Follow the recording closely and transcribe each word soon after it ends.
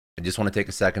I just want to take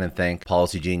a second and thank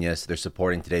Policy Genius. They're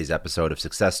supporting today's episode of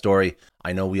Success Story.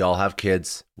 I know we all have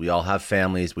kids, we all have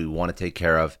families we want to take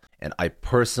care of, and I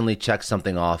personally checked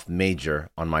something off major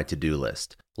on my to-do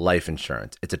list: life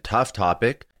insurance. It's a tough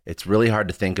topic. It's really hard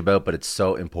to think about, but it's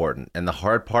so important. And the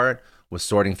hard part was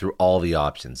sorting through all the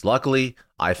options. Luckily,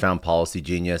 I found Policy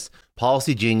Genius.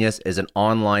 Policy Genius is an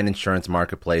online insurance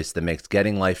marketplace that makes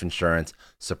getting life insurance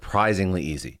surprisingly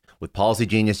easy. With Policy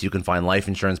Genius, you can find life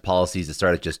insurance policies that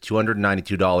start at just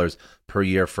 $292 per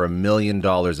year for $1 million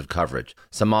of coverage.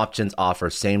 Some options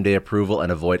offer same-day approval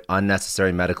and avoid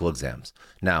unnecessary medical exams.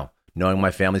 Now, knowing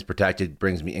my family's protected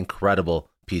brings me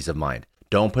incredible peace of mind.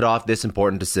 Don't put off this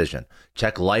important decision.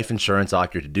 Check life insurance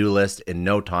off your to-do list in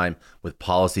no time with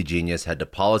Policy Genius. Head to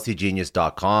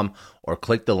policygenius.com or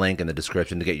click the link in the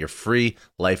description to get your free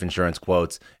life insurance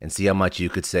quotes and see how much you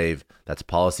could save. That's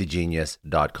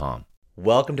policygenius.com.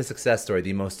 Welcome to Success Story,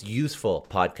 the most useful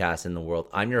podcast in the world.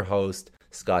 I'm your host,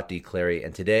 Scott D. Clary,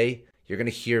 and today you're going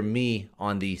to hear me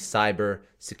on the Cyber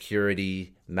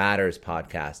Security Matters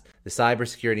podcast. The Cyber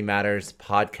Security Matters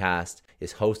podcast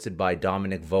is hosted by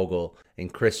Dominic Vogel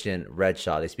and Christian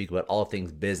Redshaw. They speak about all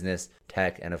things business,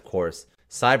 tech, and of course,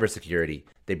 cybersecurity.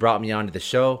 They brought me onto the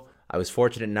show. I was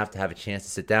fortunate enough to have a chance to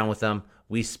sit down with them.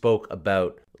 We spoke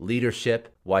about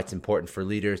leadership, why it's important for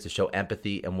leaders to show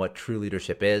empathy and what true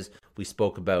leadership is. We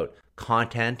spoke about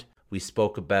content. We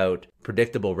spoke about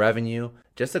predictable revenue.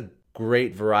 Just a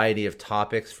great variety of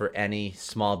topics for any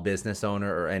small business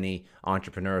owner or any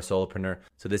entrepreneur or solopreneur.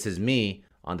 So this is me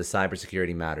on the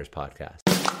Cybersecurity Matters podcast.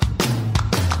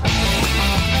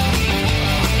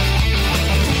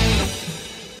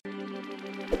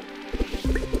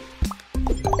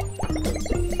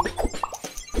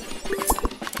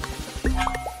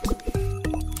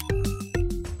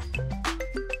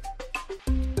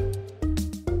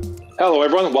 Hello,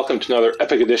 everyone. Welcome to another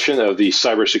epic edition of the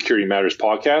Cybersecurity Matters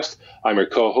podcast. I'm your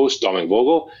co-host, Dominic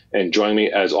Vogel, and joining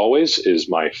me, as always, is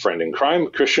my friend in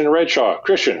crime, Christian Redshaw.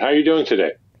 Christian, how are you doing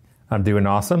today? I'm doing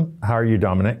awesome. How are you,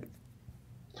 Dominic?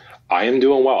 I am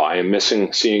doing well. I am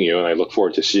missing seeing you, and I look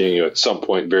forward to seeing you at some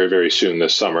point very, very soon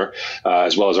this summer,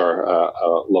 as well as our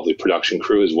lovely production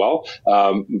crew as well.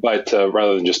 But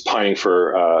rather than just pining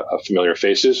for familiar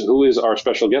faces, who is our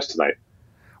special guest tonight?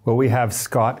 Well, we have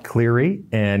Scott Cleary,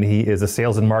 and he is a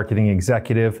sales and marketing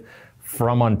executive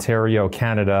from Ontario,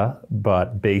 Canada,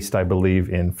 but based, I believe,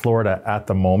 in Florida at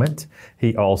the moment.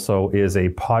 He also is a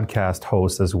podcast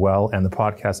host as well, and the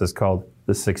podcast is called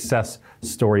the Success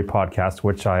Story Podcast,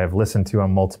 which I have listened to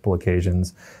on multiple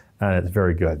occasions, and it's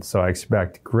very good. So I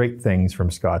expect great things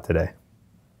from Scott today.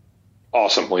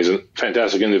 Awesome. Well, he's a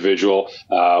fantastic individual.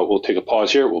 We'll take a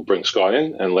pause here. We'll bring Scott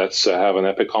in, and let's have an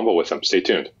epic combo with him. Stay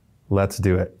tuned. Let's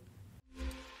do it.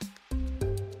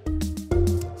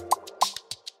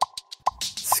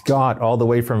 Scott, all the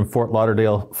way from Fort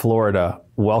Lauderdale, Florida,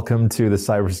 welcome to the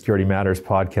Cybersecurity Matters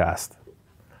podcast.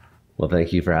 Well,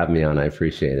 thank you for having me on. I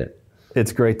appreciate it.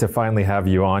 It's great to finally have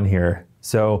you on here.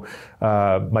 So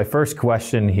my first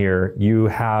question here, you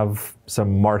have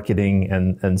some marketing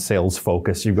and sales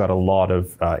focus. You've got a lot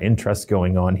of interest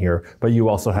going on here, but you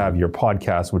also have your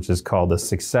podcast, which is called the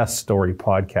Success Story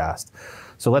Podcast.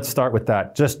 So let's start with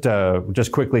that.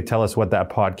 Just quickly tell us what that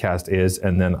podcast is,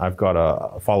 and then I've got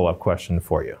a follow-up question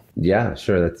for you. Yeah,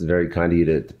 sure. That's very kind of you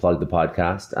to plug the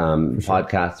podcast.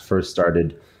 Podcast first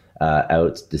started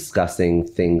out discussing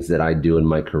things that I do in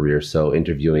my career, so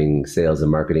interviewing sales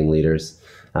and marketing leaders.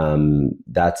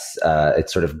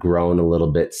 It's sort of grown a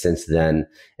little bit since then,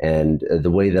 and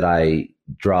the way that I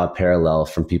draw a parallel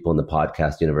from people in the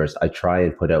podcast universe, I try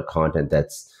and put out content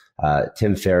that's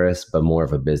Tim Ferriss, but more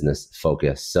of a business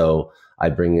focus. So I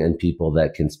bring in people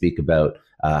that can speak about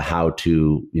how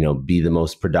to, be the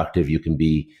most productive you can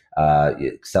be,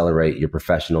 accelerate your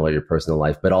professional or your personal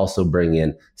life, but also bring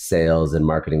in sales and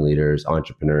marketing leaders,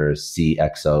 entrepreneurs,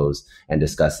 CXOs, and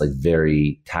discuss like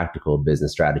very tactical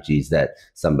business strategies that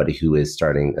somebody who is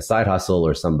starting a side hustle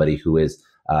or somebody who is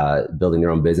building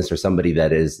their own business, or somebody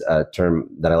that is a term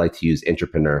that I like to use,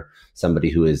 entrepreneur, somebody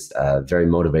who is very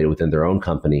motivated within their own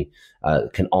company,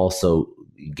 can also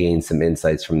gain some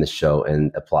insights from the show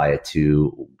and apply it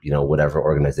to, whatever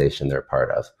organization they're a part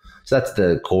of. So that's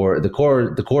the core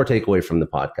takeaway from the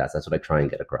podcast. That's what I try and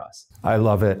get across. I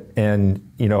love it. And,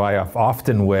 I have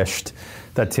often wished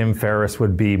that Tim Ferriss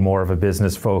would be more of a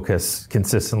business focus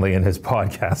consistently in his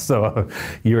podcast. So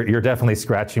you're definitely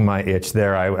scratching my itch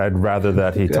there. I'd rather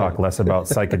that he talk less about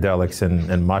psychedelics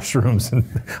and mushrooms and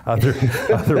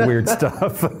other weird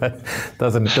stuff.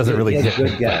 doesn't really hit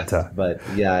good me. Guess, but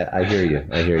yeah, I hear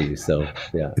you. So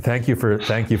yeah. Thank you for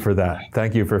that.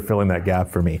 Thank you for filling that gap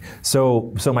for me.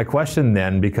 So my question question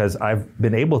then, because I've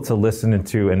been able to listen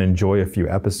to and enjoy a few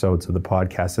episodes of the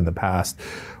podcast in the past.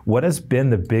 What has been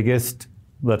the biggest,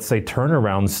 let's say,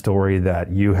 turnaround story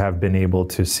that you have been able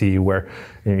to see where,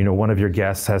 one of your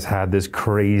guests has had this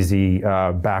crazy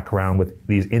background with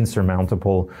these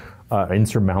insurmountable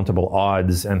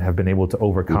odds and have been able to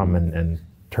overcome and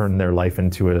turn their life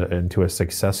into a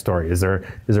success story? Is there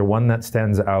one that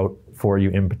stands out for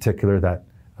you in particular that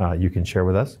you can share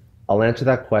with us? I'll answer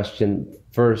that question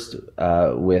first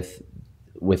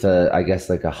with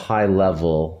a high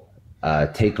level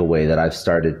takeaway that I've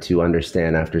started to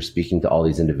understand after speaking to all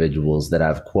these individuals that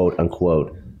have quote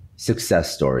unquote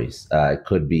success stories. It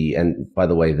could be, and by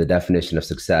the way, the definition of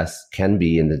success can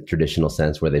be in the traditional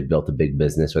sense where they've built a big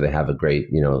business or they have a great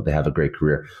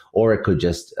career, or it could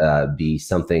just be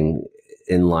something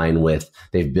in line with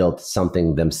they've built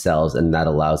something themselves and that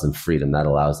allows them freedom, that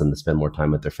allows them to spend more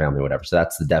time with their family or whatever. So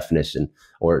that's the definition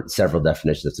or several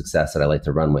definitions of success that I like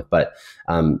to run with. But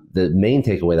the main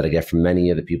takeaway that I get from many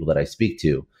of the people that I speak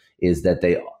to is that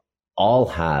they all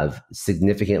have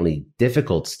significantly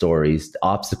difficult stories,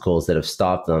 obstacles that have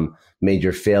stopped them,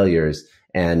 major failures,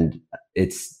 and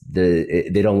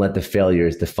they don't let the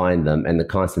failures define them. And the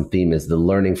constant theme is the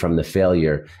learning from the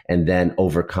failure and then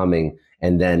overcoming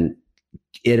and then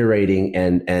iterating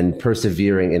and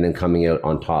persevering and then coming out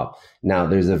on top. Now,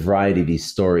 there's a variety of these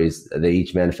stories. They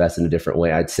each manifest in a different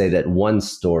way. I'd say that one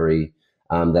story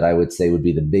that I would say would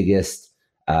be the biggest,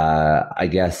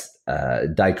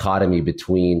 dichotomy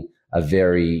between a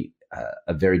very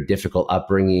difficult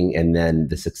upbringing and then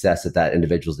the success that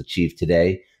individual's achieved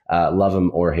today. Love him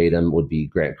or hate him would be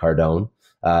Grant Cardone.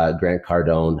 Grant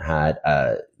Cardone had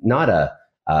not a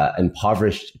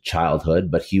impoverished childhood,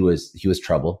 but he was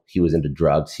trouble. He was into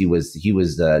drugs. He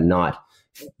was not,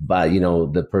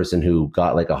 the person who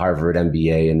got like a Harvard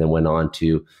MBA and then went on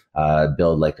to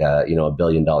build like a $1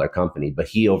 billion company. But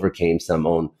he overcame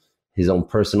his own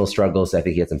personal struggles. I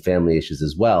think he had some family issues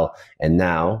as well. And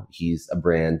now he's a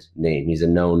brand name. He's a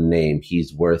known name.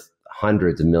 He's worth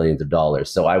hundreds of millions of dollars.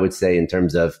 So I would say in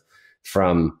terms of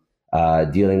from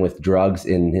dealing with drugs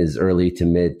in his early to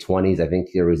mid 20s, I think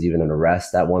there was even an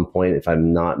arrest at one point, if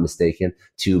I'm not mistaken,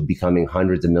 to becoming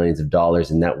hundreds of millions of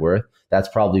dollars in net worth. That's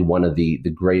probably one of the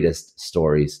greatest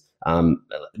stories.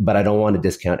 But I don't want to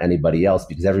discount anybody else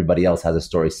because everybody else has a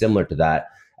story similar to that.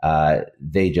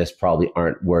 They just probably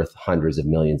aren't worth hundreds of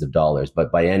millions of dollars,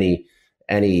 but by any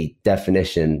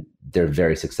definition, they're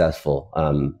very successful.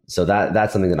 So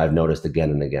that's something that I've noticed again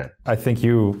and again. I think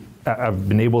you have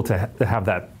been able to have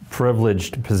that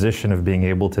privileged position of being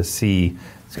able to see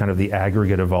it's kind of the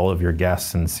aggregate of all of your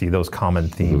guests and see those common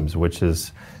themes, which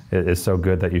is so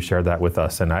good that you shared that with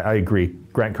us. And I agree.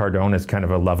 Grant Cardone is kind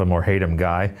of a love him or hate him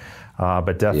guy.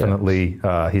 But definitely,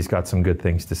 he's got some good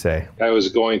things to say. I was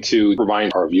going to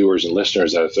remind our viewers and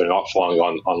listeners that if they're not following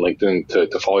on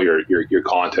LinkedIn to follow your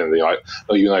content. I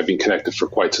know you and I have been connected for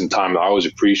quite some time. I always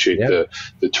appreciate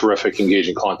the terrific,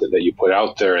 engaging content that you put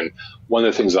out there. And one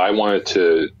of the things that I wanted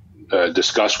to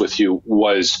discuss with you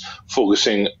was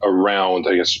focusing around,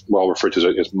 I guess, well referred to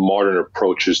as modern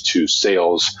approaches to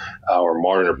sales or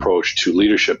modern approach to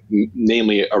leadership,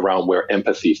 namely around where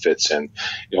empathy fits in.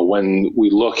 When we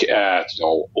look at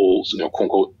old, quote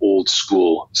unquote, old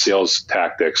school sales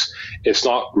tactics, it's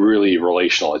not really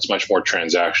relational. It's much more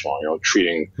transactional.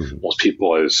 Treating most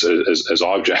people as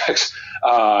objects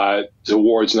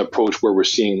towards an approach where we're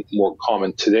seeing more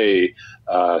common today.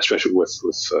 Especially with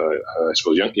I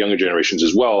suppose younger generations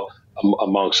as well,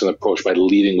 amongst an approach by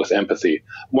leading with empathy.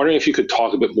 I'm wondering if you could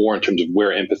talk a bit more in terms of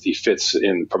where empathy fits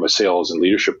in from a sales and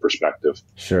leadership perspective.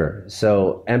 Sure.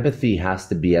 So empathy has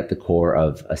to be at the core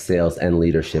of a sales and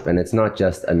leadership, and it's not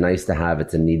just a nice to have,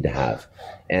 it's a need to have.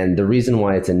 And the reason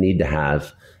why it's a need to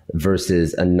have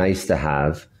versus a nice to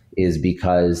have is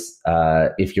because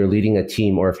if you're leading a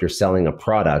team or if you're selling a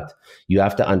product, you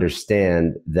have to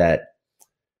understand that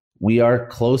we are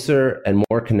closer and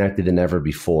more connected than ever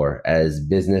before as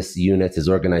business units, as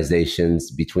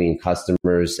organizations, between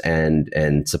customers and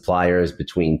suppliers,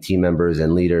 between team members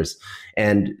and leaders.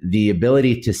 And the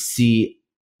ability to see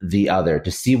the other,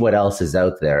 to see what else is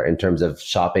out there in terms of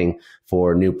shopping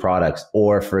for new products,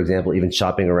 or, for example, even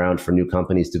shopping around for new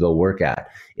companies to go work at.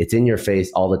 It's in your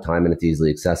face all the time and it's easily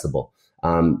accessible.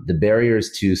 The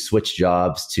barriers to switch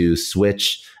jobs, to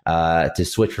switch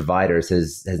providers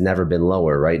has never been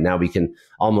lower. Right now, we can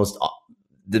almost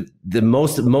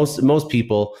most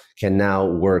people can now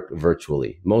work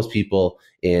virtually. Most people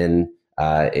in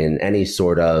any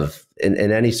sort of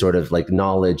like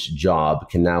knowledge job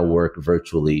can now work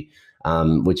virtually,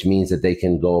 which means that they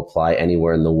can go apply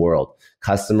anywhere in the world.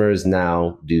 Customers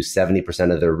now do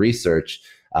 70% of their research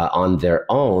on their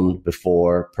own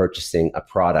before purchasing a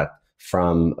product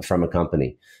from a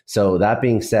company. So that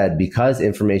being said, because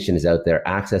information is out there,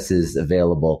 access is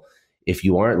available. If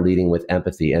you aren't leading with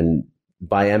empathy, and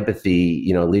by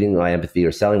empathy, leading by empathy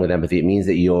or selling with empathy, it means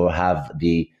that you'll have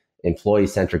the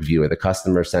employee-centric view or the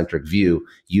customer-centric view.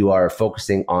 You are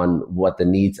focusing on what the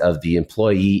needs of the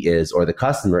employee is or the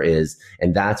customer is,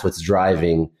 and that's what's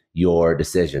driving your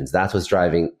decisions. That's what's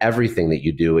driving everything that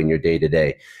you do in your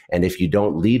day-to-day. And if you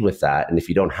don't lead with that, and if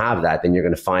you don't have that, then you're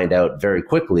going to find out very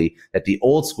quickly that the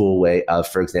old school way of,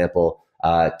 for example,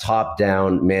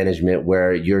 top-down management,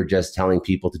 where you're just telling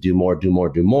people to do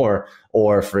more,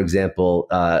 or, for example,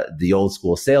 the old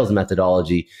school sales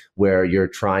methodology, where you're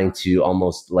trying to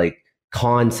almost like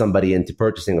con somebody into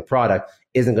purchasing a product,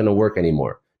 isn't going to work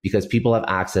anymore, because people have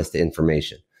access to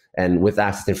information. And with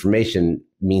access to information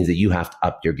means that you have to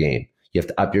up your game. You have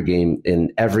to up your game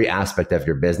in every aspect of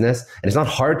your business. And it's not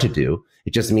hard to do.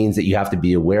 It just means that you have to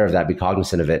be aware of that, be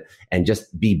cognizant of it, and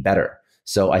just be better.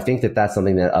 So I think that that's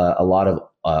something that a lot of,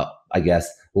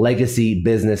 legacy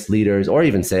business leaders or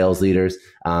even sales leaders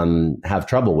have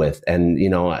trouble with. And,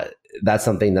 that's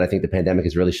something that I think the pandemic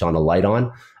has really shone a light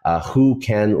on. Who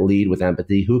can lead with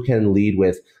empathy? Who can lead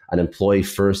with an employee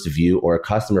first view or a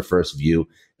customer first view?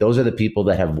 Those are the people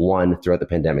that have won throughout the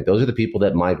pandemic. Those are the people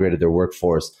that migrated their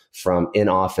workforce from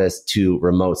in-office to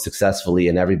remote successfully,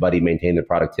 and everybody maintained their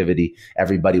productivity.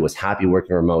 Everybody was happy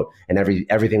working remote, and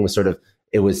everything was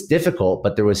it was difficult,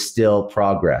 but there was still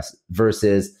progress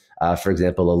versus, for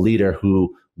example, a leader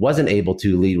who wasn't able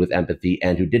to lead with empathy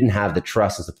and who didn't have the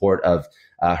trust and support of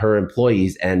her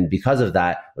employees. And because of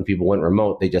that, when people went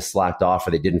remote, they just slacked off,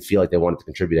 or they didn't feel like they wanted to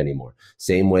contribute anymore.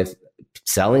 Same with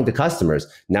selling to customers.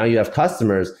 Now you have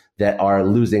customers that are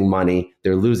losing money.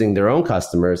 They're losing their own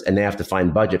customers, and they have to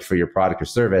find budget for your product or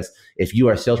service. If you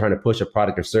are still trying to push a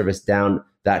product or service down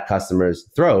that customer's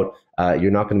throat,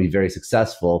 you're not going to be very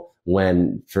successful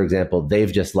when, for example,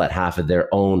 they've just let half of their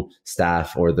own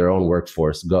staff or their own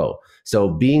workforce go. So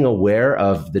being aware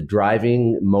of the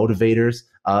driving motivators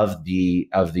of the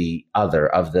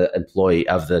employee,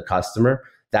 of the customer,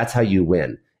 that's how you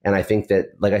win. And I think that,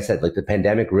 like I said, like the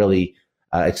pandemic really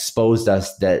exposed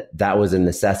us that was a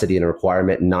necessity and a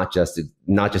requirement, not just a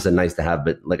nice to have,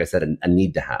 but like I said, a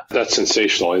need to have. That's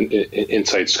sensational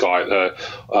insight, Scott.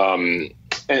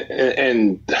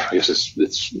 And I guess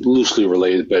it's loosely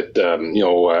related, but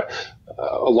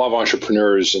a lot of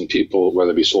entrepreneurs and people,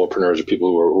 whether it be solopreneurs or people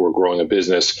who are growing a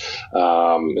business,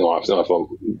 if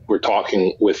we're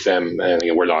talking with them, and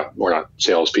again, we're not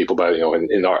salespeople, but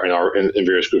in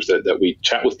various groups that we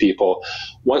chat with people,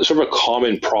 one sort of a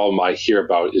common problem I hear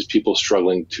about is people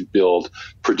struggling to build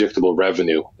predictable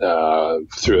revenue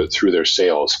through their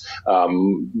sales.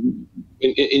 In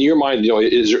your mind,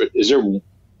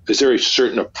 is there a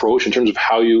certain approach in terms of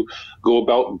how you go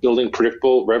about building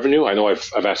predictable revenue? I know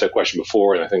I've asked that question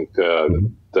before, and I think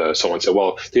someone said,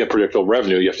 well, to get predictable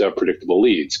revenue, you have to have predictable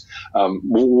leads.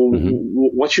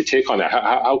 What's your take on that?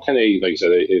 How can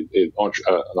an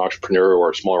entrepreneur or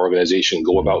a smaller organization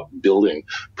go about building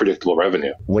predictable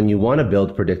revenue? When you want to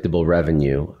build predictable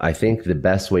revenue, I think the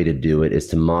best way to do it is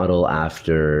to model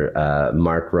after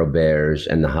Mark Roberge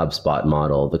and the HubSpot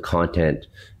model, the content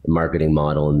marketing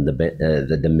model, and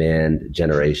the demand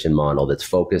generation model that's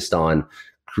focused on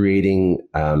creating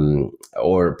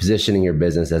or positioning your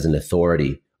business as an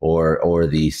authority or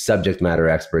the subject matter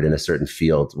expert in a certain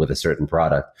field with a certain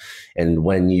product. And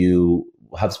when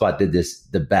HubSpot did this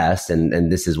the best,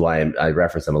 and this is why I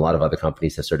reference them. A lot of other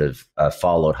companies have sort of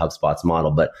followed HubSpot's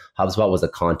model, but HubSpot was a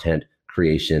content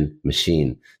creation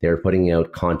machine. They were putting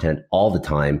out content all the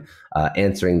time,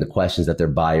 answering the questions that their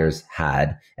buyers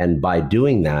had. And by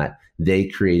doing that, they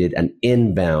created an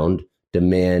inbound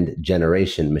demand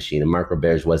generation machine. And Mark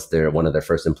Roberge was one of their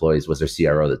first employees, was their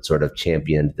CRO that sort of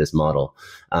championed this model.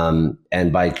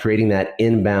 And by creating that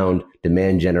inbound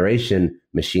demand generation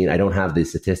machine, I don't have the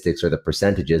statistics or the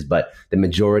percentages, but the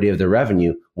majority of the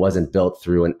revenue wasn't built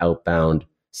through an outbound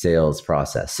sales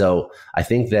process. So I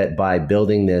think that by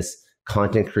building this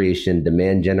content creation,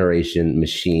 demand generation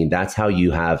machine, that's how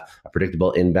you have a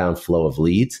predictable inbound flow of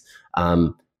leads.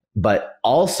 But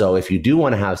also, if you do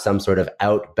want to have some sort of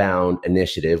outbound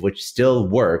initiative, which still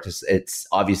works, it's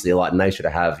obviously a lot nicer to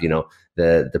have,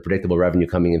 the predictable revenue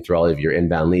coming in through all of your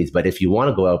inbound leads. But if you want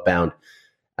to go outbound,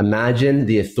 imagine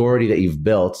the authority that you've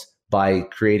built by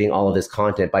creating all of this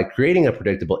content, by creating a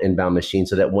predictable inbound machine,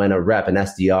 so that when a rep, an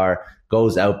SDR,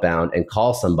 goes outbound and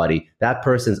calls somebody, that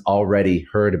person's already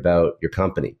heard about your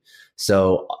company.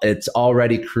 So it's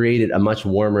already created a much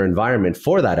warmer environment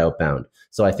for that outbound.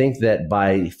 So I think that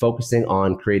by focusing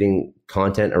on creating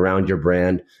content around your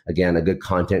brand, again, a good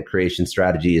content creation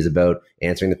strategy is about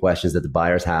answering the questions that the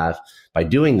buyers have. By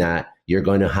doing that, you're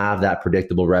going to have that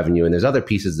predictable revenue. And there's other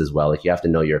pieces as well. Like you have to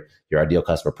know your ideal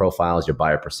customer profiles, your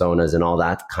buyer personas, and all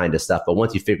that kind of stuff. But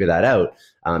once you figure that out,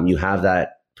 you have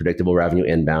that predictable revenue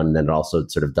inbound, and then it also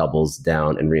sort of doubles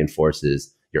down and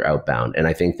reinforces your outbound. And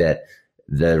I think that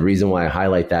the reason why I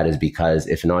highlight that is because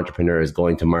if an entrepreneur is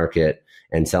going to market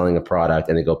and selling a product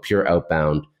and they go pure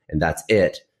outbound and that's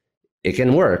it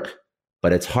can work,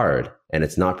 but it's hard and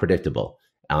it's not predictable.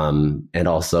 And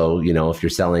also, if you're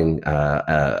selling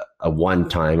a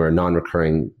one-time or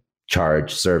non-recurring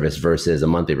charge service versus a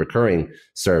monthly recurring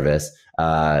service,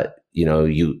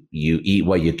 you eat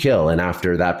what you kill. And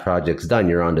after that project's done,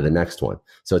 you're on to the next one.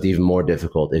 So it's even more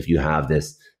difficult if you have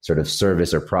this sort of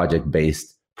service or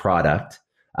project-based product,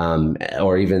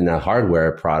 or even a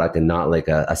hardware product and not like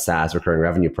a SaaS recurring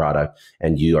revenue product,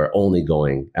 and you are only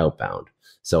going outbound.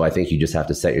 So I think you just have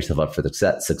to set yourself up for the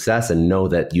success and know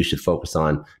that you should focus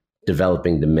on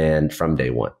developing demand from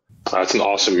day one. That's an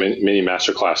awesome mini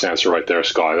masterclass answer right there,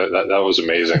 Scott. That was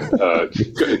amazing.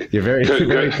 You're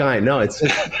very kind. No, it's.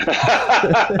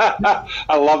 I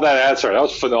love that answer. That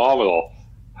was phenomenal.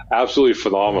 Absolutely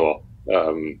phenomenal.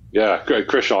 Great.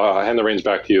 Christian, I'll hand the reins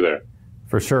back to you there.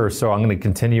 For sure. So I'm going to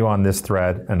continue on this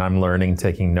thread, and I'm learning,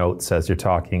 taking notes as you're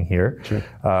talking here. Sure.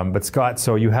 But Scott,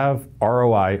 so you have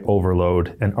ROI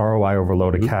Overload and ROI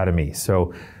Overload Academy.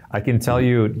 So I can tell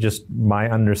you just my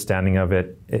understanding of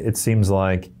it. It seems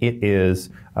like it is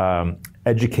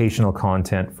educational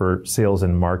content for sales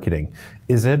and marketing.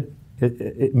 Is it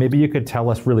maybe you could tell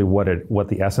us really what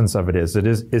the essence of it is.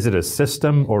 Is it a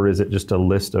system, or is it just a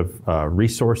list of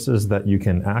resources that you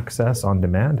can access on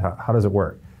demand? How does it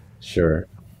work? Sure.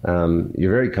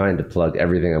 You're very kind to plug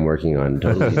everything I'm working on.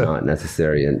 Totally not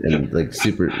necessary, and like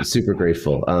super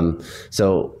grateful.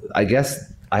 So I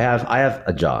guess I have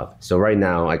a job. So right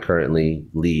now I currently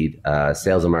lead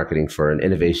sales and marketing for an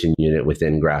innovation unit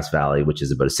within Grass Valley, which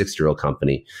is about a 6-year-old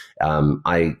company.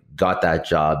 I got that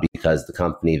job because the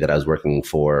company that I was working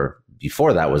for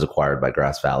before that was acquired by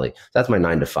Grass Valley. That's my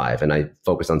 9 to 5, and I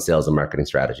focus on sales and marketing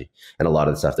strategy and a lot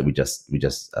of the stuff that we just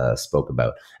spoke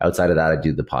about. Outside of that, I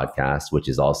do the podcast, which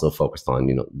is also focused on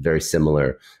very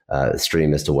similar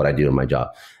stream as to what I do in my job.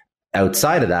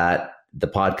 Outside of that, the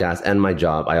podcast and my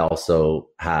job, I also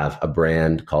have a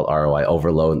brand called ROI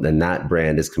Overload, and that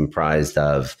brand is comprised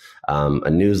of a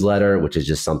newsletter, which is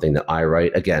just something that I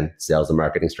write. Again, sales and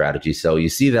marketing strategy. So you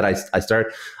see that I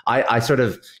sort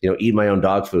of eat my own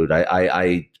dog food.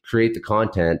 I create the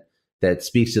content that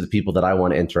speaks to the people that I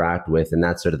want to interact with, and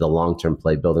that's sort of the long-term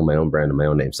play, building my own brand and my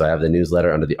own name. So I have the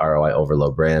newsletter under the ROI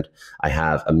Overload brand. I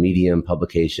have a Medium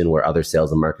publication where other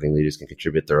sales and marketing leaders can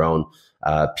contribute their own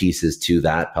pieces to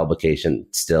that publication.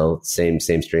 Still same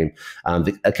stream.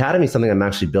 The Academy is something I'm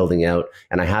actually building out,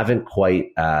 and I haven't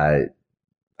quite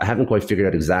figured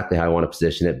out exactly how I want to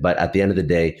position it. But at the end of the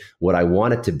day, what I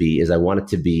want it to be is a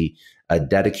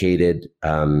dedicated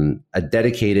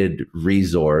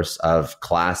resource of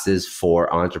classes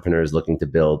for entrepreneurs looking to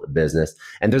build a business.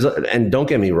 And don't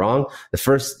get me wrong, the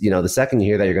second you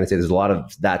hear that, you're going to say there's a lot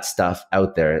of that stuff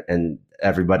out there, and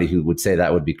everybody who would say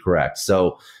that would be correct.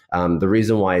 So the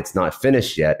reason why it's not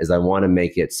finished yet is I want to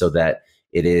make it so that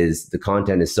the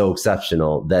content is so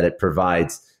exceptional that it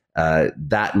provides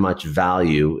that much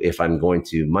value if I'm going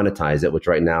to monetize it, which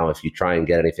right now, if you try and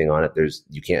get anything on it,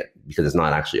 you can't, because it's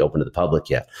not actually open to the public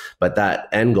yet. But that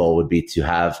end goal would be to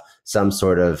have some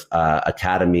sort of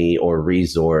academy or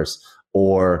resource,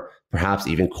 or perhaps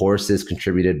even courses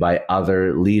contributed by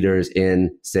other leaders in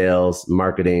sales,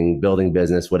 marketing, building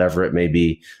business, whatever it may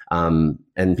be.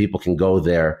 And people can go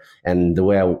there. And the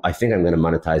way I think I'm going to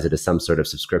monetize it is some sort of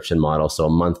subscription model. So a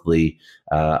monthly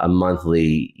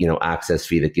access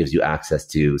fee that gives you access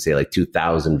to, say, like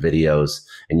 2,000 videos,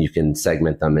 and you can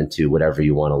segment them into whatever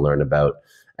you want to learn about.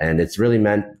 And it's really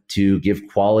meant to give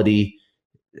quality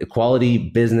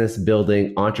business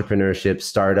building, entrepreneurship,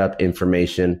 startup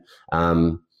information.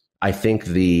 I think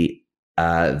the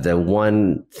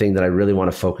one thing that I really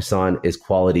want to focus on is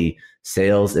quality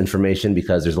sales information,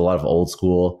 because there's a lot of old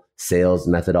school sales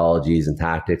methodologies and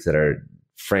tactics that are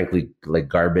frankly like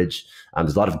garbage.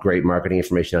 There's a lot of great marketing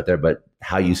information out there, but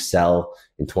how you sell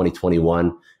in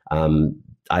 2021,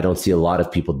 I don't see a lot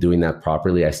of people doing that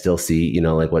properly. I still see,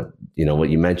 what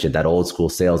you mentioned, that old school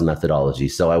sales methodology.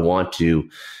 So I want to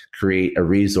create a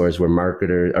resource where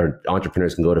marketers or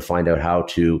entrepreneurs can go to find out how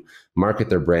to market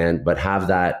their brand, but have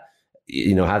that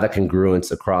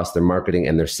congruence across their marketing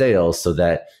and their sales, so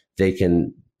that they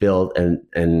can build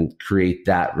and create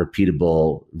that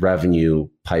repeatable revenue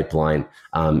pipeline,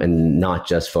 and not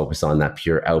just focus on that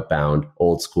pure outbound,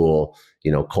 old school,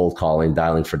 cold calling,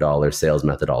 dialing for dollars sales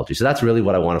methodology. So that's really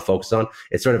what I want to focus on.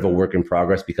 It's sort of a work in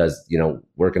progress because,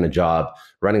 working a job,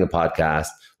 running a podcast,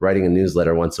 writing a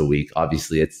newsletter once a week,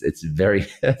 obviously it's very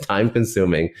time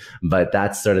consuming, but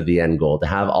that's sort of the end goal, to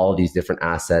have all of these different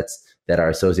assets that are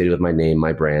associated with my name,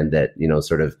 my brand, that,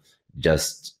 sort of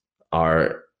just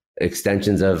are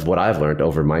extensions of what I've learned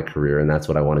over my career. And that's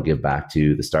what I want to give back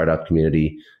to the startup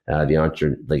community, the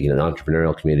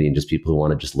entrepreneurial community, and just people who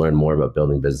want to just learn more about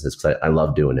building businesses, because I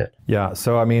love doing it. Yeah.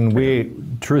 So, I mean,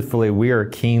 we are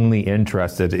keenly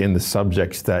interested in the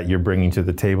subjects that you're bringing to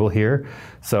the table here.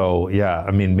 So, yeah,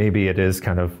 I mean, maybe it is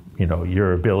kind of,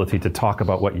 your ability to talk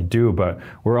about what you do, but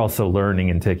we're also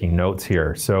learning and taking notes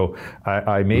here. So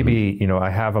I maybe, I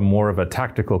have a more of a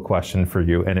tactical question for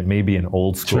you, and it may be an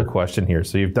old school question here.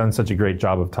 So you've done such a great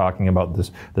job of talking about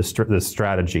this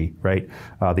strategy, right?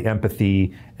 The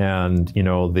empathy and,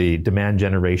 the demand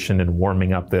generation and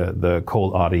warming up the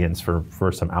cold audience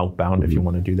for some outbound, if you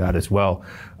want to do that as well.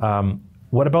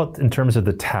 What about in terms of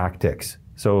the tactics?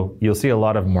 So you'll see a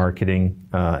lot of marketing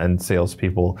and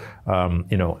salespeople,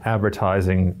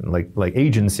 advertising, like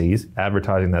agencies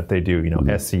advertising that they do,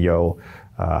 SEO,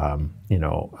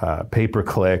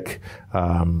 pay-per-click,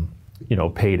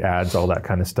 paid ads, all that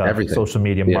kind of stuff, everything. Social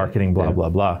media marketing, blah, blah,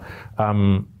 blah.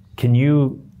 Can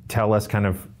you tell us kind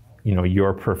of,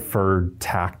 your preferred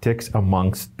tactics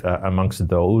amongst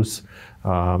those?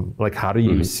 How do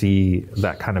you see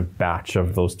that kind of batch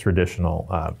of those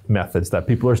traditional methods that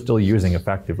people are still using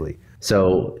effectively?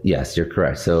 So yes, you're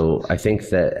correct. So I think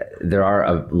that there are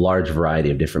a large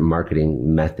variety of different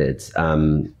marketing methods.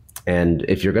 And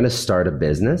if you're going to start a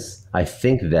business, I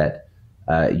think that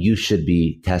you should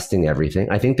be testing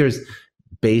everything. I think there's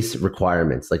base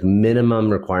requirements, like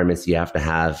minimum requirements you have to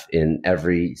have in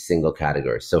every single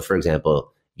category. So for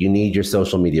example, you need your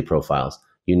social media profiles.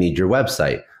 You need your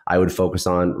website. I would focus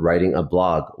on writing a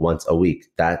blog once a week.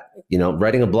 That,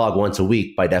 writing a blog once a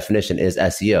week by definition is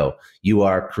SEO. You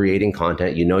are creating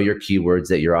content. You know your keywords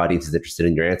that your audience is interested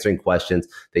in. You're answering questions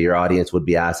that your audience would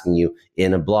be asking you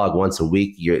in a blog once a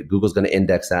week. Google's going to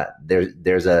index that.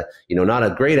 There's a, not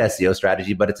a great SEO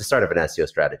strategy, but it's a start of an SEO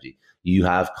strategy. You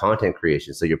have content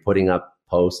creation. So you're putting up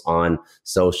posts on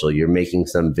social. You're making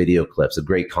some video clips, a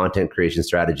great content creation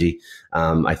strategy.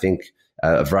 I think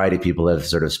a variety of people have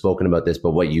sort of spoken about this,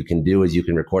 but what you can do is you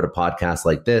can record a podcast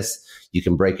like this. You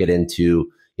can break it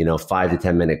into, 5 to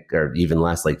 10 minute or even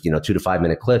less, 2 to 5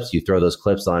 minute clips. You throw those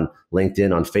clips on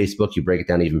LinkedIn, on Facebook. You break it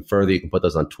down even further. You can put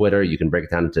those on Twitter. You can break it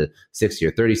down into 60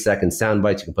 or 30 second sound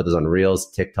bites. You can put those on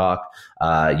Reels, TikTok,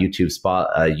 YouTube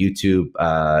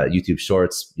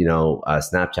Shorts,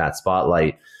 Snapchat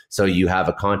Spotlight. So you have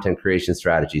a content creation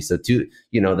strategy. So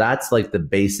that's like the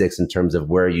basics in terms of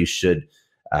where you should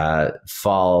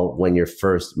fall when you're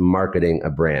first marketing a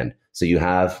brand. So you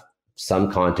have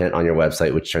some content on your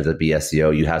website, which turns out to be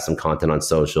SEO. You have some content on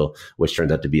social, which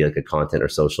turns out to be like a content or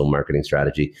social marketing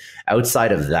strategy.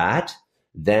 Outside of that,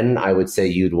 then I would say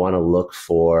you'd want to look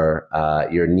for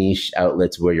your niche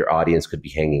outlets where your audience could be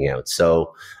hanging out.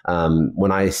 So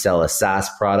when I sell a SaaS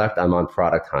product, I'm on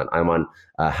Product Hunt. I'm on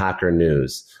Hacker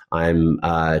News. I'm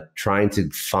trying to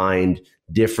find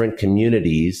different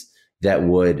communities that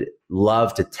would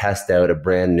love to test out a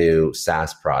brand new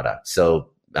SaaS product.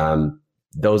 So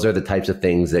those are the types of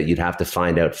things that you'd have to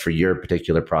find out for your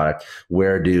particular product.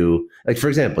 For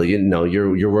example,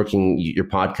 you're working, your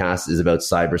podcast is about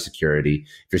cybersecurity.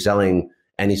 If you're selling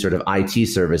any sort of IT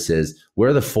services, where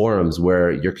are the forums where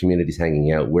your community's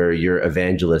hanging out, where your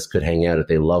evangelists could hang out if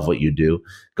they love what you do?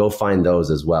 Go find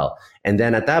those as well. And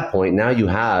then at that point, now you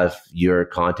have your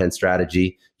content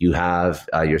strategy, you have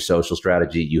your social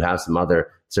strategy, you have some other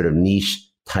sort of niche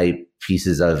type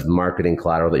pieces of marketing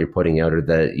collateral that you're putting out, or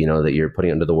that you're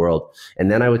putting into the world.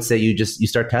 And then I would say you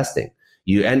start testing.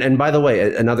 And by the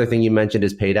way, another thing you mentioned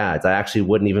is paid ads. I actually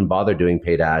wouldn't even bother doing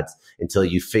paid ads until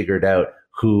you figured out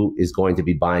who is going to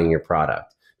be buying your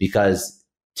product, because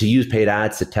to use paid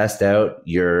ads to test out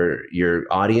your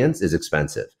audience is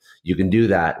expensive. You can do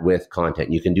that with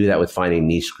content. You can do that with finding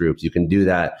niche groups. You can do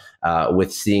that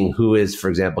with seeing who is, for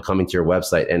example, coming to your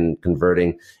website and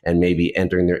converting and maybe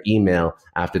entering their email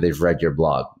after they've read your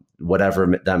blog,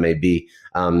 whatever that may be.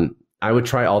 I would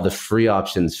try all the free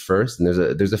options first,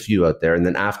 and there's a few out there. And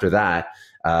then after that,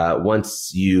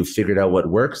 once you figured out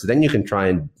what works, then you can try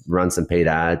and run some paid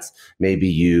ads. Maybe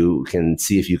you can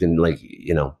see if you can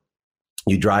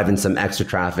you drive in some extra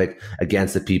traffic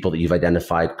against the people that you've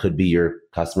identified could be your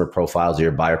customer profiles or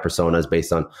your buyer personas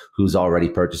based on who's already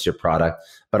purchased your product.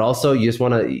 But also you just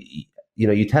want to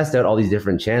you test out all these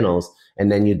different channels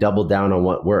and then you double down on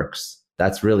what works.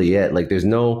 That's really it. Like there's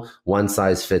no one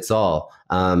size fits all.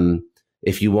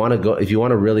 If you want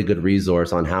a really good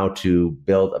resource on how to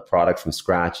build a product from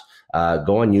scratch,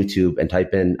 go on YouTube and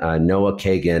type in Noah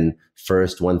Kagan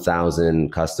first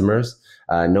 1,000 customers.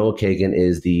 Noah Kagan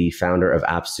is the founder of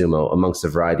AppSumo, amongst a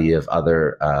variety of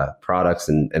other products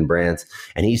and brands.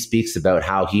 And he speaks about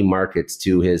how he markets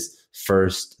to his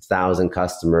first 1,000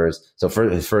 customers. So for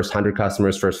his first 100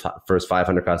 customers, first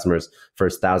 500 customers,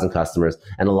 first 1,000 customers.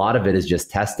 And a lot of it is just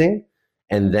testing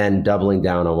and then doubling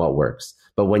down on what works.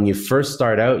 But when you first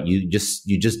start out, you just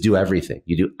do everything.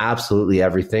 You do absolutely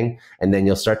everything. And then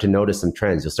you'll start to notice some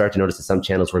trends. You'll start to notice that some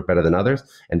channels work better than others.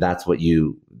 And that's what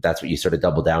you sort of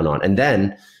double down on. And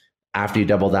then after you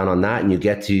double down on that and you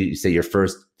get to, say, your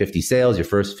first 50 sales, your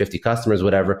first 50 customers,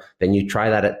 whatever, then you try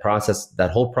that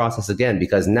whole process again,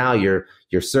 because now your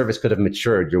service could have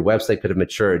matured, your website could have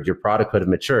matured, your product could have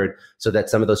matured, so that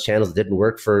some of those channels that didn't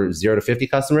work for 0 to 50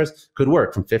 customers could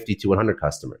work from 50 to 100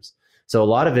 customers. So a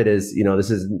lot of it is,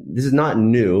 this is not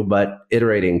new, but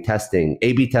iterating, testing,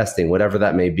 A/B testing, whatever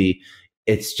that may be.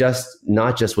 It's just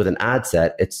not just with an ad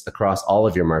set, it's across all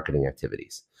of your marketing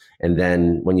activities. And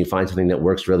then when you find something that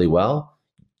works really well,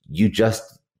 you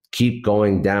just keep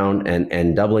going down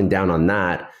and doubling down on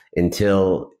that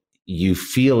until you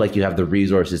feel like you have the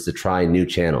resources to try new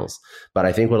channels. But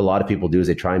I think what a lot of people do is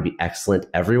they try and be excellent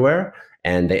everywhere,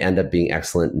 and they end up being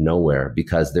excellent nowhere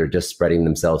because they're just spreading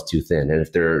themselves too thin. And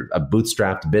if they're a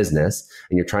bootstrapped business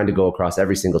and you're trying to go across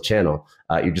every single channel,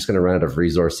 you're just going to run out of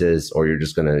resources, or you're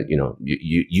just going to,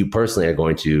 you personally are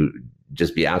going to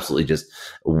just be absolutely just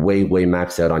way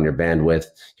maxed out on your bandwidth.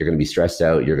 You're going to be stressed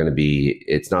out.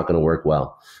 It's not going to work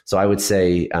well. So I would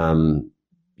say,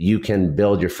 you can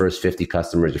build your first 50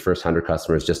 customers, your first 100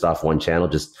 customers just off one channel.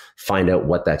 Just find out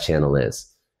what that channel is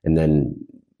and then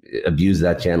abuse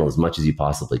that channel as much as you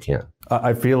possibly can.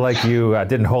 I feel like you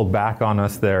didn't hold back on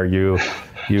us there. You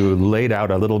laid out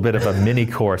a little bit of a mini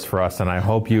course for us, and I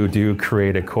hope you do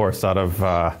create a course out of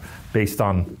based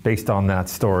on that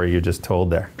story you just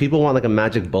told there. People want like a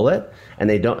magic bullet, and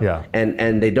they don't. Yeah.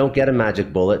 And they don't get a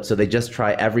magic bullet, so they just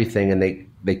try everything, and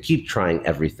they keep trying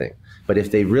everything. But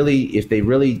if they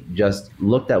really just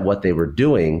looked at what they were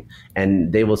doing,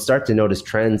 and they will start to notice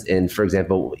trends in, for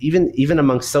example, even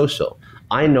amongst social.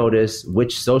 I notice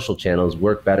which social channels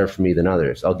work better for me than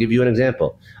others. I'll give you an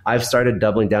example. I've started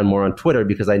doubling down more on Twitter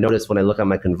because I notice when I look at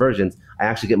my conversions, I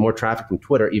actually get more traffic from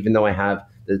Twitter, even though I have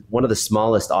one of the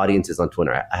smallest audiences on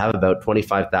Twitter. I have about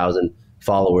 25,000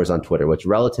 followers on Twitter, which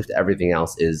relative to everything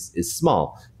else is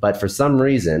small. But for some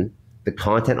reason, the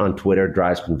content on Twitter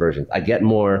drives conversions. I get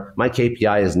more, my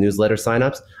KPI is newsletter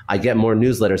signups. I get more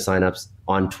newsletter signups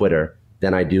on Twitter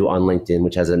than I do on LinkedIn,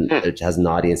 which has an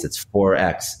audience that's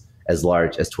 4x as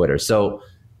large as Twitter. So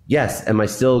yes, am I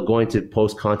still going to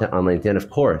post content on LinkedIn? Of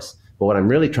course. But what I'm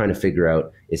really trying to figure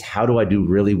out is, how do I do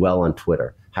really well on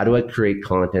Twitter? How do I create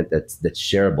content that's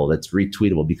shareable, that's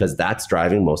retweetable? Because that's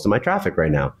driving most of my traffic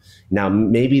right now. Now,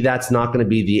 maybe that's not going to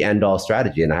be the end all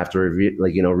strategy, and I have to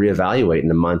reevaluate in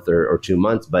a month or 2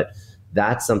 months. But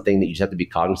that's something that you just have to be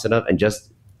cognizant of, and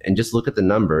just look at the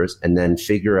numbers and then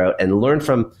figure out and learn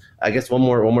from. I guess one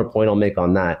more point I'll make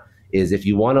on that is, if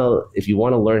you want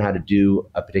to learn how to do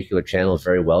a particular channel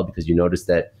very well because you notice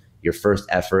that your first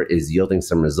effort is yielding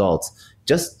some results,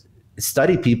 just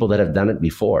study people that have done it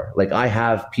before. Like, I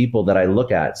have people that I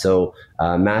look at. So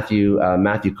Matthew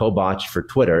Kobach for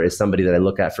Twitter is somebody that I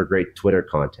look at for great Twitter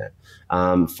content.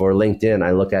 For LinkedIn,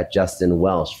 I look at Justin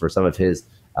Welsh for some of his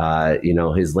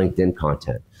his LinkedIn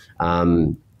content.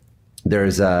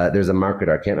 There's a marketer,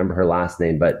 I can't remember her last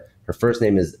name, but her first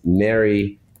name is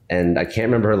Mary, and I can't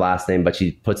remember her last name, but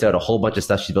she puts out a whole bunch of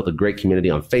stuff. She's built a great community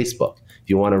on Facebook, if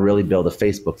you want to really build a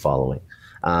Facebook following.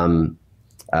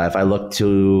 If I look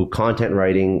to content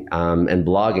writing and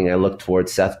blogging, I look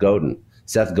towards Seth Godin.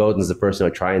 Seth Godin is the person I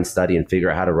try and study and figure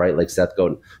out how to write like Seth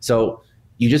Godin. So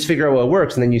you just figure out what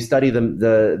works, and then you study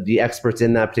the experts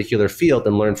in that particular field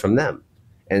and learn from them.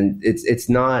 And it's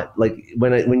not like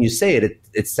when you say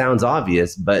it sounds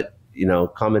obvious, but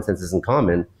common sense isn't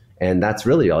common. And that's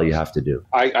really all you have to do.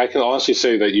 I can honestly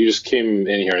say that you just came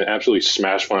in here and absolutely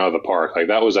smashed one out of the park. Like,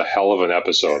 that was a hell of an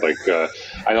episode. Like,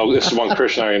 I know this is one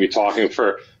Christian and I are going to be talking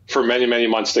for many, many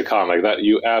months to come. Like that,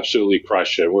 you absolutely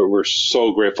crushed it. We're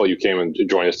so grateful you came and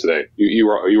joined us today. You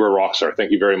were a rock star.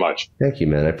 Thank you very much. Thank you,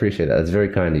 man. I appreciate that. That's very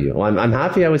kind of you. Well, I'm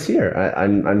happy I was here. I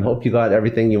hope you got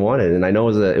everything you wanted. And I know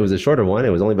it was a shorter one. It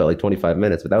was only about like 25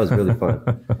 minutes, but that was really fun.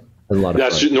 It was a lot of fun.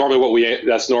 That's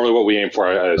normally what we aim for.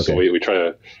 Okay. So we try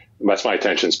to. That's my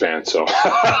attention span. So,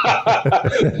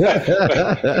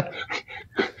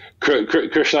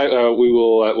 Chris and I,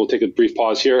 we'll take a brief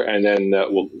pause here, and then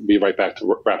we'll be right back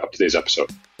to wrap up today's episode.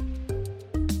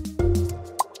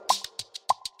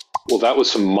 Well, that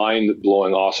was some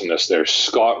mind-blowing awesomeness there.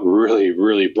 Scott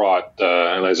really brought,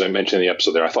 and as I mentioned in the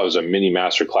episode there, I thought it was a mini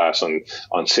masterclass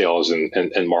on sales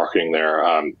and marketing there.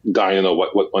 Dying to know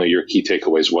what one of your key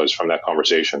takeaways was from that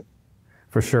conversation.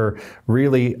 For sure.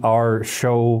 Really, our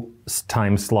show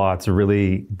time slots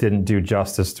really didn't do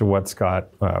justice to what Scott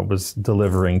was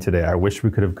delivering today. I wish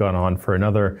we could have gone on for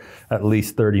another at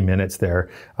least 30 minutes there.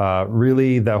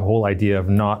 Really, the whole idea of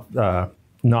not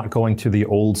going to the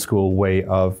old school way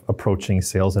of approaching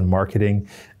sales and marketing,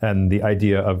 and the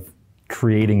idea of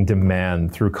creating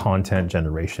demand through content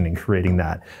generation and creating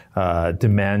that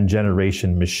demand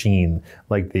generation machine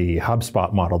like the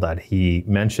HubSpot model that he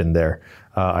mentioned there.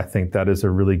 I think that is a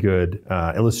really good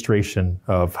illustration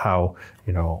of how,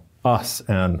 us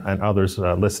and others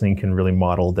listening can really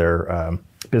model their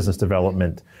business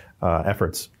development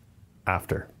efforts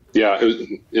after. Yeah,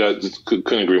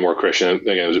 couldn't agree more, Christian.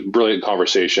 Again, it was a brilliant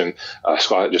conversation.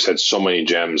 Scott just had so many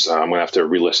gems. I'm going to have to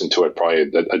re-listen to it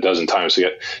probably a dozen times to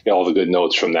get all the good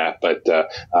notes from that. But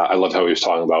I loved how he was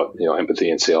talking about empathy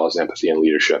in sales, empathy in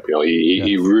leadership.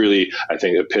 He really, I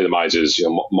think, epitomizes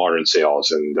modern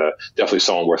sales, and definitely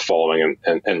someone worth following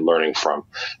and learning from.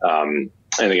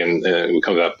 And again, we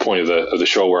come to that point of the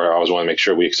show where I always want to make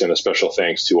sure we extend a special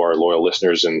thanks to our loyal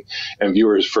listeners and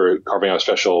viewers for carving out a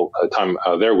special time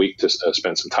out of their week to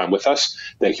spend some time with us.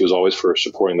 Thank you as always for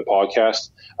supporting the podcast.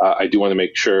 I do want to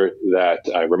make sure that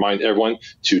I remind everyone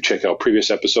to check out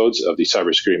previous episodes of the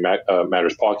Cybersecurity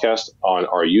Matters podcast on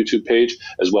our YouTube page,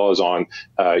 as well as on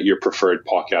your preferred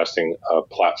podcasting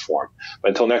platform. But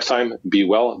until next time, be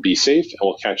well, be safe, and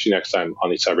we'll catch you next time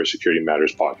on the Cybersecurity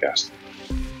Matters podcast.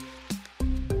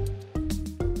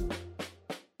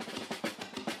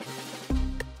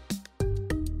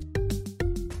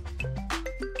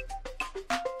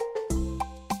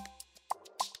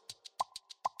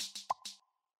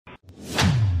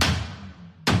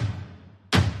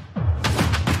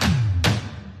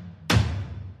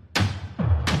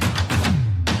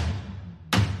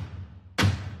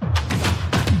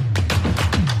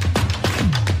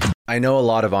 I know a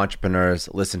lot of entrepreneurs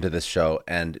listen to this show,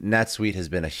 and NetSuite has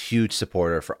been a huge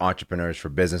supporter for entrepreneurs, for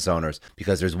business owners,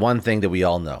 because there's one thing that we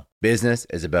all know. Business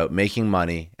is about making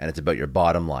money, and it's about your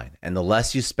bottom line. And the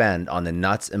less you spend on the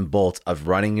nuts and bolts of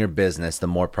running your business, the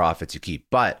more profits you keep.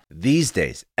 But these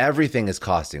days, everything is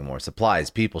costing more. Supplies,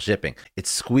 people, shipping. It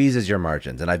squeezes your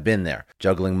margins, and I've been there,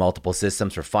 juggling multiple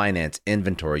systems for finance,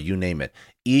 inventory, you name it,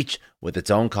 each with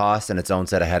its own costs and its own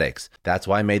set of headaches. That's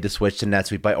why I made the switch to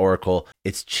NetSuite by Oracle.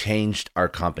 It's changed our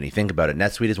company. Think about it.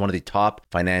 NetSuite is one of the top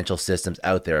financial systems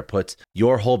out there. It puts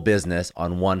your whole business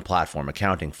on one platform: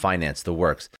 accounting, finance, the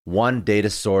works. One data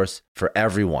source for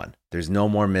everyone. There's no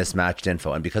more mismatched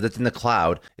info. And because it's in the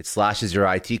cloud, it slashes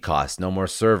your IT costs. No more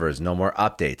servers, no more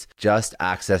updates. Just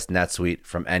access NetSuite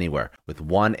from anywhere. With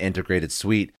one integrated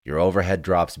suite, your overhead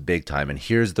drops big time. And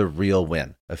here's the real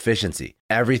win: efficiency.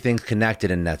 Everything's connected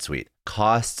in NetSuite.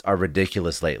 Costs are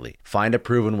ridiculous lately. Find a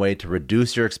proven way to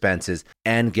reduce your expenses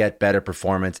and get better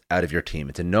performance out of your team.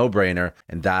 It's a no-brainer,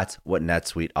 and that's what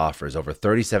NetSuite offers. Over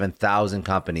 37,000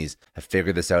 companies have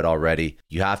figured this out already.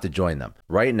 You have to join them.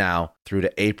 Right now, through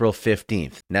to April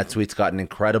 15th, NetSuite's got an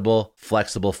incredible,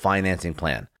 flexible financing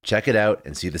plan. Check it out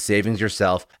and see the savings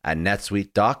yourself at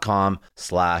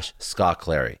netsuite.com/Scott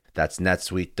Clary. That's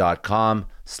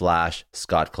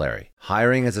netsuite.com/Scott Clary.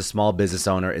 Hiring as a small business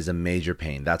owner is a major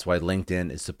pain. That's why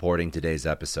LinkedIn is supporting today's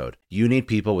episode. You need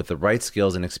people with the right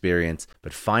skills and experience,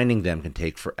 but finding them can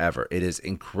take forever. It is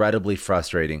incredibly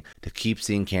frustrating to keep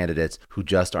seeing candidates who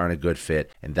just aren't a good fit,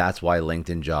 and that's why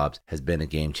LinkedIn Jobs has been a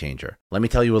game changer. Let me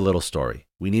tell you a little story.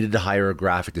 We needed to hire a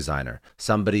graphic designer,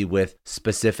 somebody with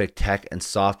specific tech and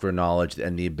software knowledge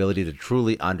and the ability to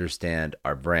truly understand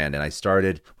our brand. And I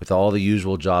started with all the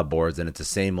usual job boards, and it's the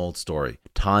same old story.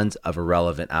 Tons of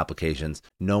irrelevant applications.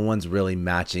 No one's really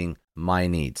matching my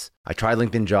needs. I tried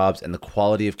LinkedIn Jobs, and the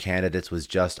quality of candidates was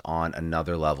just on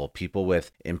another level. People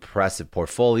with impressive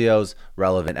portfolios,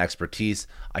 relevant expertise.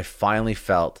 I finally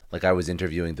felt like I was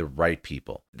interviewing the right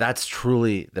people. That's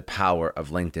truly the power of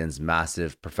LinkedIn's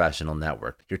massive professional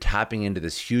network. You're tapping into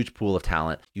this huge pool of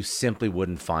talent you simply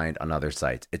wouldn't find on other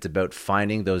sites. It's about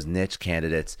finding those niche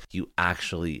candidates you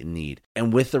actually need.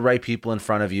 And with the right people in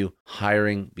front of you,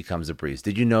 hiring becomes a breeze.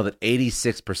 Did you know that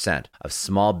 86% of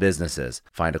small businesses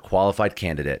find a qualified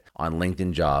candidate on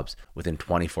LinkedIn Jobs within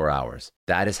 24 hours.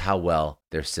 That is how well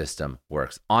their system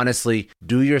works. Honestly,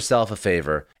 do yourself a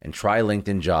favor and try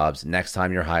LinkedIn Jobs next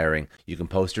time you're hiring. You can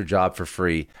post your job for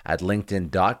free at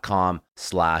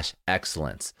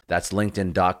linkedin.com/excellence. That's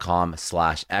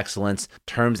linkedin.com/excellence.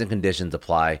 Terms and conditions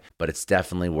apply, but it's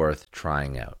definitely worth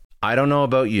trying out. I don't know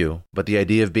about you, but the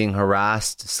idea of being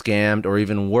harassed, scammed, or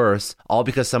even worse, all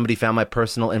because somebody found my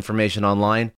personal information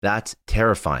online, that's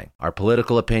terrifying. Our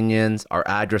political opinions, our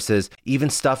addresses, even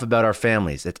stuff about our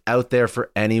families, it's out there for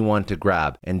anyone to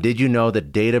grab. And did you know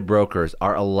that data brokers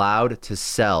are allowed to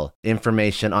sell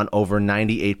information on over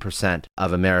 98%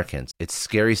 of Americans? It's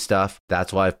scary stuff.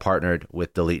 That's why I've partnered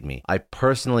with Delete Me. I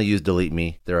personally use Delete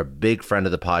Me. They're a big friend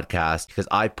of the podcast because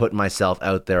I put myself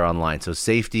out there online. So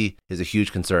safety is a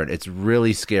huge concern. It's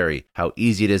really scary how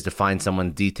easy it is to find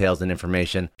someone's details and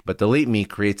information, but Delete Me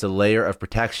creates a layer of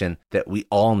protection that we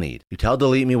all need. You tell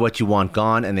Delete Me what you want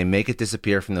gone, and they make it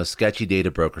disappear from those sketchy data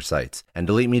broker sites. And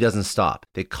Delete Me doesn't stop.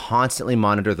 They constantly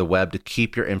monitor the web to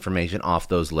keep your information off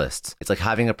those lists. It's like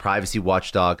having a privacy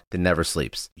watchdog that never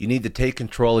sleeps. You need to take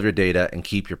control of your data and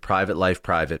keep your private life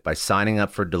private by signing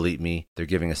up for Delete Me. They're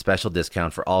giving a special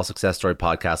discount for all Success Story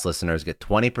podcast listeners. Get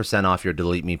 20% off your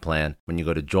Delete Me plan when you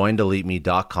go to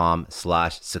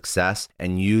joindeleteme.com/success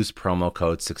and use promo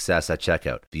code success at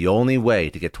checkout. The only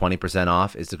way to get 20%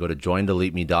 off is to go to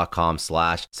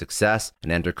joindeleteme.com/success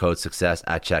and enter code success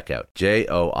at checkout.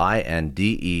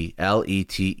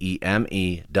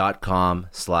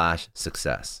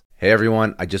 joindeleteme.com/success. Hey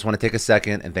everyone, I just want to take a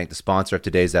second and thank the sponsor of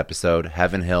today's episode,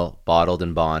 Heaven Hill Bottled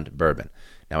and Bond Bourbon.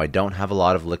 Now, I don't have a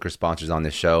lot of liquor sponsors on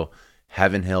this show.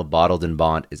 Heaven Hill Bottled and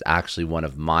Bond is actually one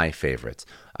of my favorites.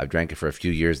 I've drank it for a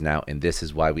few years now, and this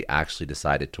is why we actually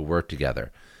decided to work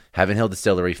together. Heaven Hill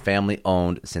Distillery, family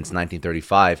owned since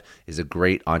 1935, is a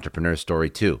great entrepreneur story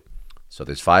too. So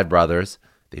there's 5 brothers.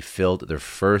 They filled their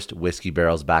first whiskey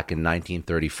barrels back in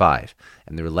 1935,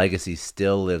 and their legacy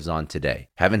still lives on today.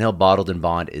 Heaven Hill Bottled and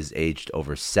Bond is aged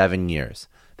over 7 years.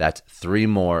 That's 3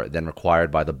 more than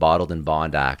required by the Bottled and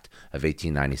Bond Act of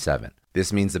 1897.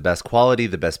 This means the best quality,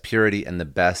 the best purity, and the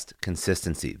best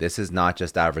consistency. This is not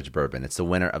just average bourbon. It's the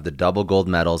winner of the double gold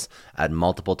medals at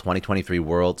multiple 2023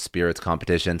 World Spirits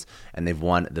competitions, and they've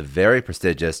won the very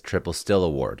prestigious Triple Still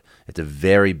Award. It's a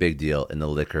very big deal in the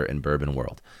liquor and bourbon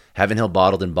world. Heaven Hill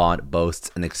Bottled and Bond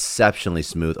boasts an exceptionally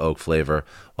smooth oak flavor,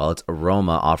 while its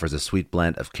aroma offers a sweet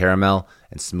blend of caramel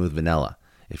and smooth vanilla.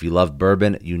 If you love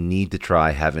bourbon, you need to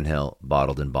try Heaven Hill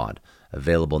Bottled and Bond.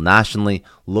 Available nationally,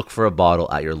 look for a bottle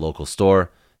at your local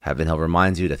store. Heaven Hill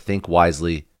reminds you to think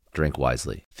wisely, drink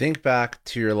wisely. Think back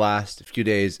to your last few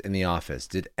days in the office.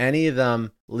 Did any of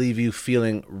them leave you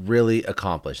feeling really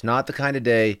accomplished? Not the kind of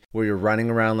day where you're running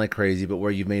around like crazy, but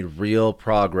where you've made real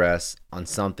progress on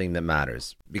something that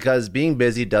matters. Because being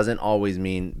busy doesn't always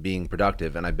mean being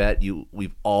productive, and I bet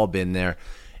we've all been there.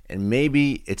 And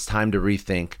maybe it's time to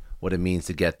rethink what it means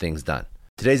to get things done.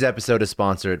 Today's episode is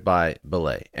sponsored by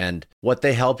Belay, and what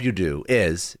they help you do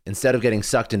is, instead of getting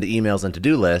sucked into emails and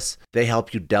to-do lists, they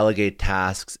help you delegate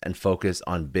tasks and focus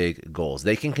on big goals.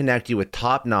 They can connect you with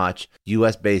top-notch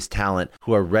US-based talent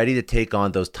who are ready to take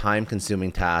on those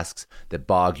time-consuming tasks that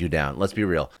bog you down. Let's be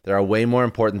real. There are way more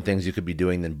important things you could be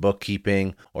doing than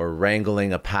bookkeeping or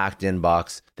wrangling a packed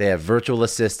inbox. They have virtual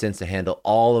assistants to handle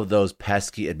all of those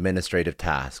pesky administrative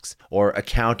tasks, or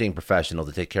accounting professional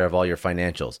to take care of all your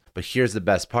financials. But here's the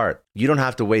best part. You don't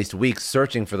have to waste weeks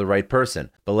searching for the right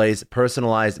person. Belay's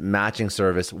personalized matching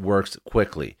service works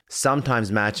quickly,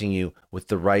 sometimes matching you with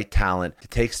the right talent to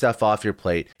take stuff off your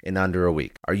plate in under a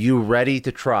week. Are you ready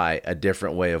to try a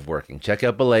different way of working? Check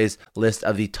out Belay's list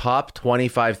of the top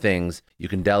 25 things you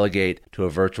can delegate to a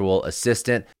virtual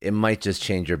assistant. It might just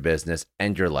change your business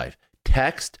and your life.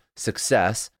 Text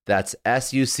SUCCESS, that's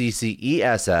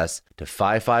SUCCESS, to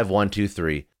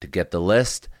 55123 to get the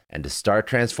list and to start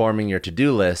transforming your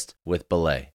to-do list with Belay.